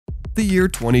The year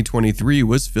 2023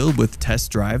 was filled with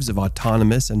test drives of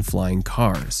autonomous and flying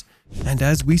cars. And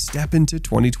as we step into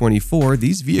 2024,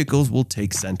 these vehicles will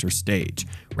take center stage,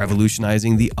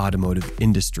 revolutionizing the automotive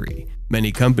industry.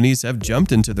 Many companies have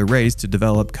jumped into the race to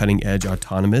develop cutting-edge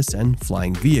autonomous and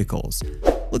flying vehicles.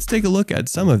 Let's take a look at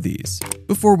some of these.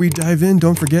 Before we dive in,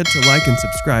 don't forget to like and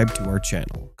subscribe to our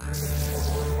channel.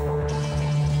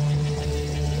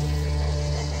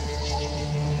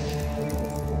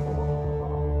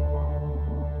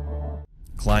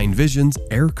 Klein Vision's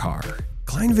Aircar.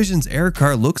 Klein Vision's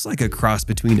Aircar looks like a cross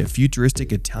between a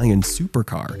futuristic Italian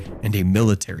supercar and a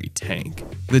military tank.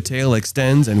 The tail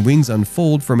extends and wings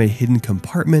unfold from a hidden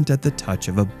compartment at the touch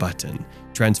of a button,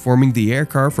 transforming the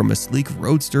Aircar from a sleek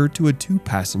roadster to a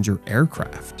two-passenger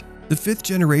aircraft. The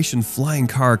fifth-generation flying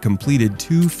car completed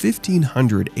two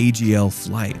 1,500 AGL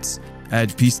flights at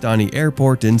Pišťany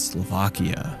Airport in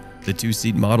Slovakia. The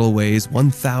two-seat model weighs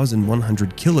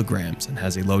 1,100 kilograms and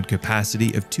has a load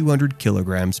capacity of 200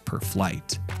 kilograms per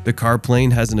flight. The car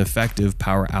plane has an effective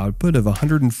power output of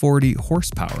 140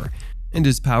 horsepower and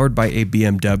is powered by a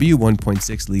BMW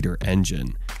 1.6-liter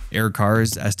engine.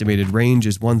 Aircar's estimated range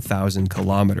is 1,000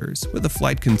 kilometers, with a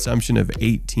flight consumption of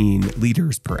 18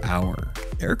 liters per hour.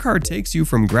 Aircar takes you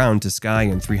from ground to sky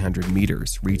in 300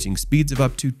 meters, reaching speeds of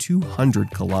up to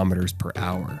 200 kilometers per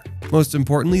hour. Most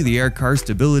importantly, the Aircar's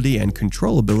stability and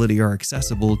controllability are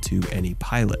accessible to any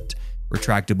pilot.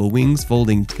 Retractable wings,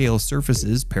 folding tail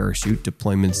surfaces, parachute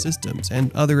deployment systems, and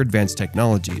other advanced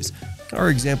technologies are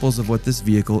examples of what this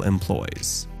vehicle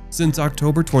employs. Since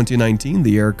October 2019,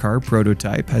 the Aircar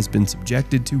prototype has been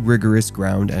subjected to rigorous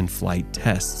ground and flight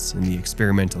tests in the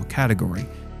experimental category,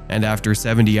 and after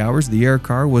 70 hours, the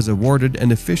Aircar was awarded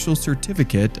an official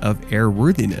certificate of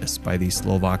airworthiness by the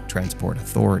Slovak Transport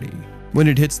Authority. When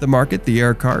it hits the market, the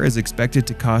Aircar is expected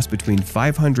to cost between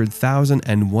 $500,000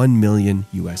 and $1 million.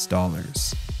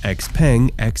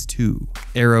 XPeng X2.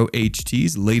 Aero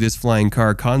HT's latest flying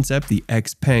car concept, the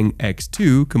XPeng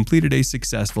X2, completed a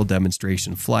successful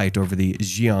demonstration flight over the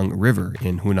Xiang River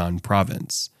in Hunan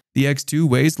Province. The X2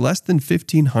 weighs less than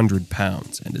 1,500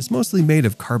 pounds and is mostly made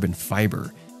of carbon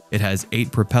fiber. It has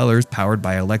 8 propellers powered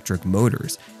by electric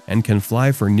motors and can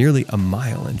fly for nearly a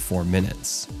mile in 4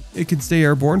 minutes. It can stay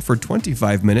airborne for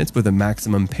 25 minutes with a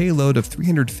maximum payload of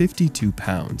 352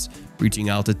 pounds, reaching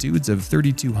altitudes of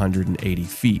 3,280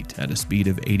 feet at a speed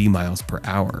of 80 miles per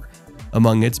hour.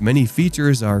 Among its many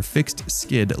features are fixed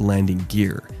skid landing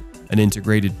gear, an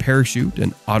integrated parachute,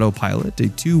 an autopilot, a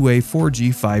two-way 4G,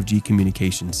 5G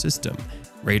communication system,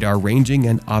 radar ranging,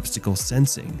 and obstacle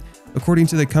sensing. According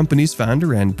to the company's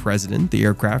founder and president, the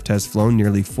aircraft has flown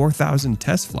nearly 4,000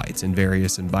 test flights in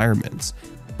various environments.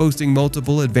 Boasting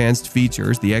multiple advanced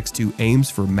features, the X2 aims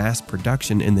for mass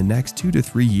production in the next 2 to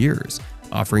 3 years,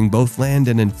 offering both land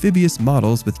and amphibious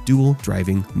models with dual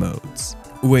driving modes.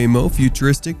 Waymo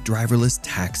Futuristic Driverless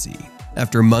Taxi.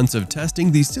 After months of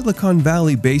testing, the Silicon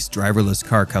Valley-based driverless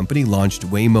car company launched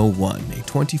Waymo One, a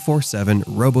 24/7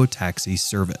 robo-taxi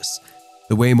service.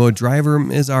 The Waymo driver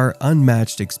is our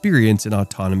unmatched experience in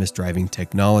autonomous driving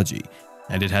technology,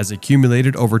 and it has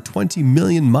accumulated over 20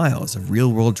 million miles of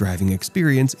real-world driving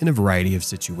experience in a variety of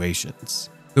situations.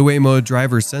 The Waymo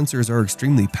driver's sensors are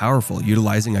extremely powerful,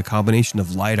 utilizing a combination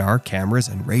of LiDAR, cameras,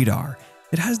 and radar.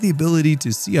 It has the ability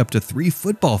to see up to 3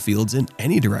 football fields in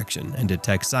any direction and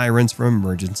detect sirens from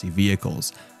emergency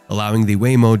vehicles, allowing the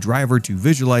Waymo driver to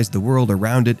visualize the world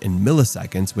around it in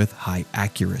milliseconds with high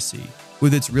accuracy.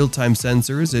 With its real-time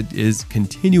sensors, it is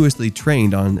continuously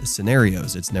trained on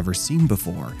scenarios it's never seen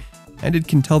before, and it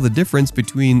can tell the difference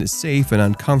between safe and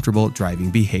uncomfortable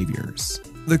driving behaviors.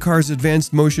 The car's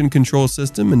advanced motion control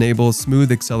system enables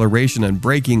smooth acceleration and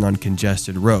braking on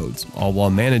congested roads, all while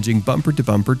managing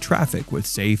bumper-to-bumper traffic with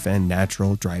safe and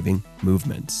natural driving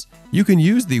movements. You can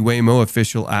use the Waymo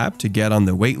official app to get on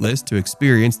the waitlist to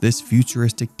experience this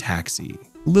futuristic taxi.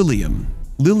 Lilium.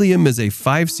 Lilium is a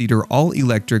 5-seater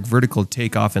all-electric vertical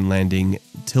takeoff and landing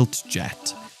tilt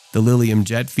jet. The Lilium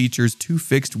jet features 2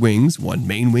 fixed wings, one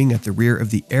main wing at the rear of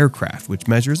the aircraft, which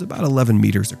measures about 11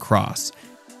 meters across,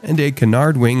 and a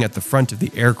canard wing at the front of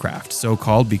the aircraft, so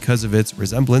called because of its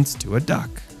resemblance to a duck.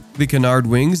 The canard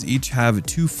wings each have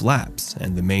 2 flaps,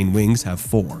 and the main wings have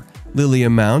 4.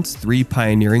 Lilium mounts 3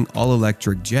 pioneering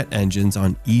all-electric jet engines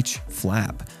on each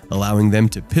flap, allowing them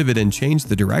to pivot and change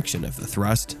the direction of the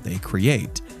thrust they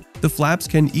create. The flaps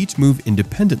can each move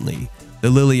independently. The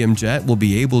Lilium jet will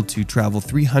be able to travel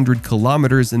 300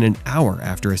 kilometers in an hour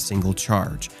after a single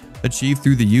charge, achieved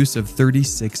through the use of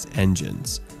 36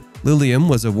 engines. Lilium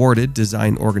was awarded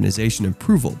Design Organization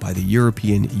approval by the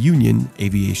European Union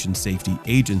Aviation Safety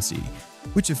Agency,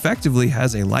 which effectively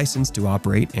has a license to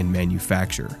operate and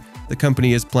manufacture. The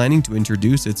company is planning to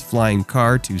introduce its flying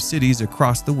car to cities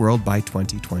across the world by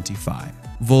 2025.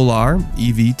 Volar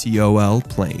EV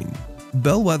Plane.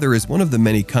 Bellwether is one of the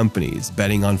many companies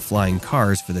betting on flying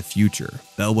cars for the future.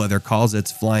 Bellwether calls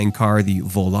its flying car the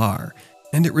Volar,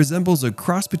 and it resembles a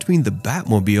cross between the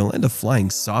Batmobile and a flying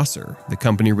saucer. The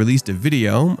company released a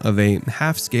video of a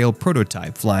half-scale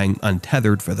prototype flying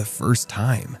untethered for the first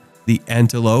time. The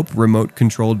Antelope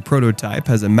remote-controlled prototype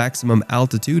has a maximum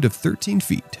altitude of 13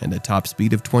 feet and a top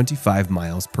speed of 25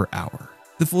 miles per hour.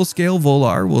 The full-scale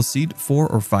Volar will seat 4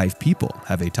 or 5 people,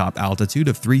 have a top altitude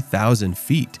of 3,000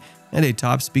 feet, and a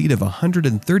top speed of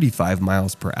 135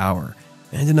 miles per hour,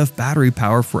 and enough battery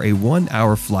power for a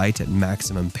 1-hour flight at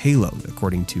maximum payload,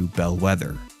 according to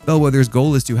Bellwether. Bellwether's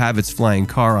goal is to have its flying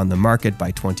car on the market by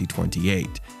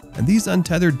 2028. And these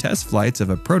untethered test flights of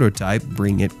a prototype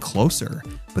bring it closer,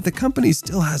 but the company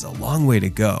still has a long way to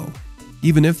go.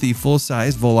 Even if the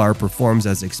full-size Volar performs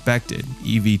as expected,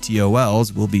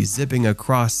 eVTOLs will be zipping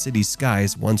across city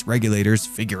skies once regulators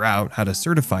figure out how to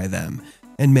certify them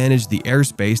and manage the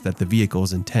airspace that the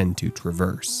vehicles intend to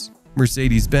traverse.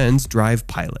 Mercedes-Benz Drive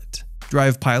Pilot.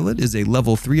 Drive Pilot is a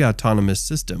Level 3 autonomous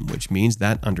system, which means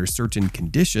that under certain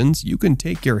conditions, you can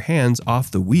take your hands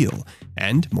off the wheel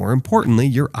and, more importantly,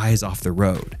 your eyes off the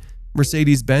road.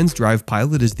 Mercedes-Benz Drive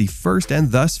Pilot is the first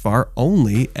and thus far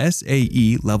only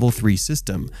SAE Level 3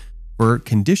 system for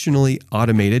conditionally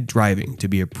automated driving to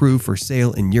be approved for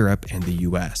sale in Europe and the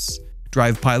US.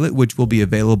 Drive Pilot, which will be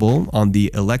available on the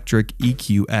electric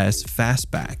EQS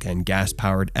Fastback and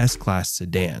gas-powered S-Class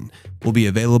sedan, will be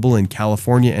available in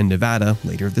California and Nevada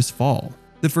later this fall.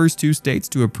 The first 2 states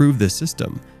to approve this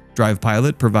system. Drive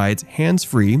Pilot provides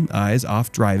hands-free,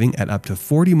 eyes-off driving at up to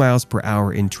 40 miles per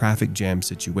hour in traffic jam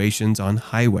situations on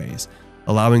highways,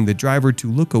 allowing the driver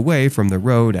to look away from the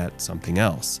road at something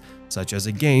else, such as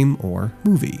a game or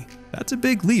movie. That's a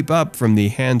big leap up from the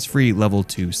hands-free Level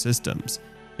 2 systems.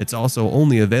 It's also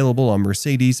only available on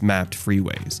Mercedes mapped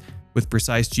freeways, with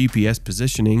precise GPS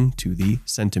positioning to the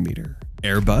centimeter.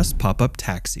 Airbus PopUp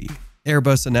Taxi.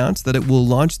 Airbus announced that it will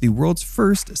launch the world's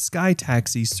first sky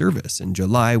taxi service in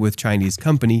July with Chinese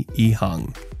company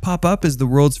EHang. PopUp is the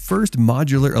world's first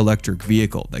modular electric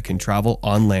vehicle that can travel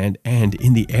on land and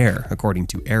in the air, according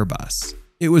to Airbus.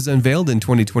 It was unveiled in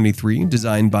 2023,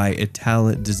 designed by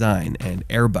Ital Design and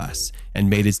Airbus, and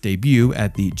made its debut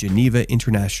at the Geneva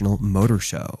International Motor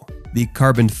Show. The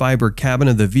carbon fiber cabin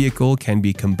of the vehicle can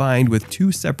be combined with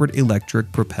 2 separate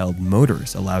electric-propelled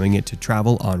motors, allowing it to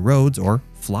travel on roads or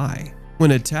fly.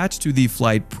 When attached to the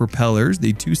flight propellers,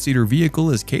 the 2-seater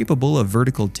vehicle is capable of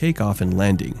vertical takeoff and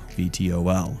landing,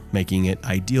 VTOL, making it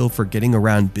ideal for getting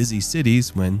around busy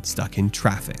cities when stuck in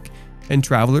traffic. And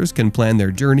travelers can plan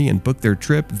their journey and book their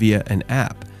trip via an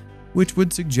app, which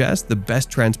would suggest the best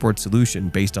transport solution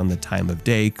based on the time of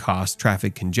day, cost,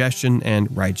 traffic congestion,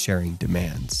 and ride-sharing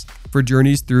demands. For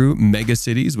journeys through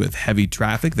megacities with heavy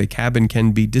traffic, the cabin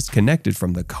can be disconnected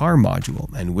from the car module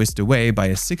and whisked away by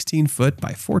a 16-foot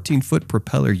by 14-foot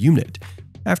propeller unit,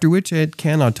 after which it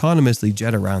can autonomously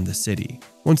jet around the city.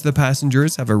 Once the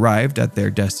passengers have arrived at their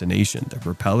destination, the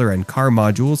propeller and car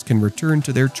modules can return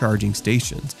to their charging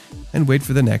stations and wait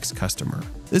for the next customer.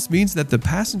 This means that the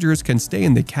passengers can stay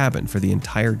in the cabin for the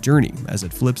entire journey as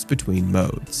it flips between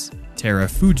modes.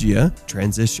 Terrafugia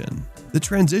Transition. The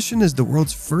Transition is the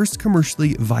world's first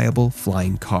commercially viable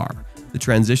flying car. The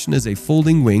Transition is a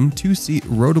folding-wing, 2-seat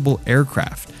rotatable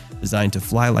aircraft designed to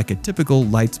fly like a typical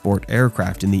light sport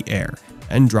aircraft in the air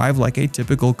and drive like a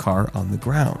typical car on the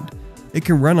ground. It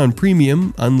can run on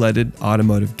premium, unleaded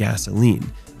automotive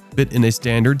gasoline, fit in a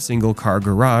standard single-car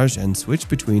garage, and switch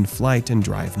between flight and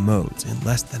drive modes in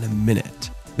less than a minute.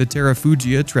 The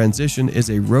Terrafugia Transition is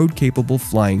a road-capable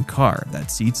flying car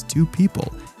that seats 2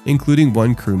 people, including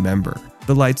 1 crew member.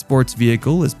 The light sports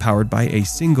vehicle is powered by a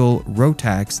single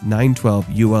Rotax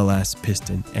 912 ULS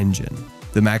piston engine.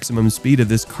 The maximum speed of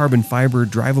this carbon fiber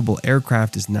drivable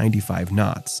aircraft is 95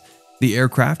 knots. The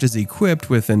aircraft is equipped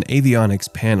with an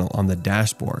avionics panel on the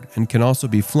dashboard and can also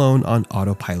be flown on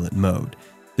autopilot mode.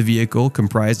 The vehicle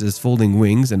comprises folding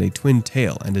wings and a twin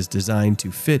tail and is designed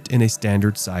to fit in a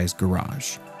standard-sized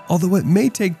garage. Although it may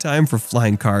take time for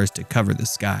flying cars to cover the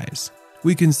skies,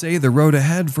 we can say the road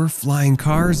ahead for flying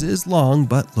cars is long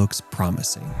but looks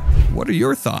promising. What are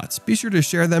your thoughts? Be sure to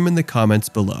share them in the comments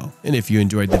below. And if you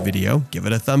enjoyed the video, give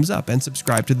it a thumbs up and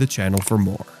subscribe to the channel for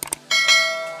more.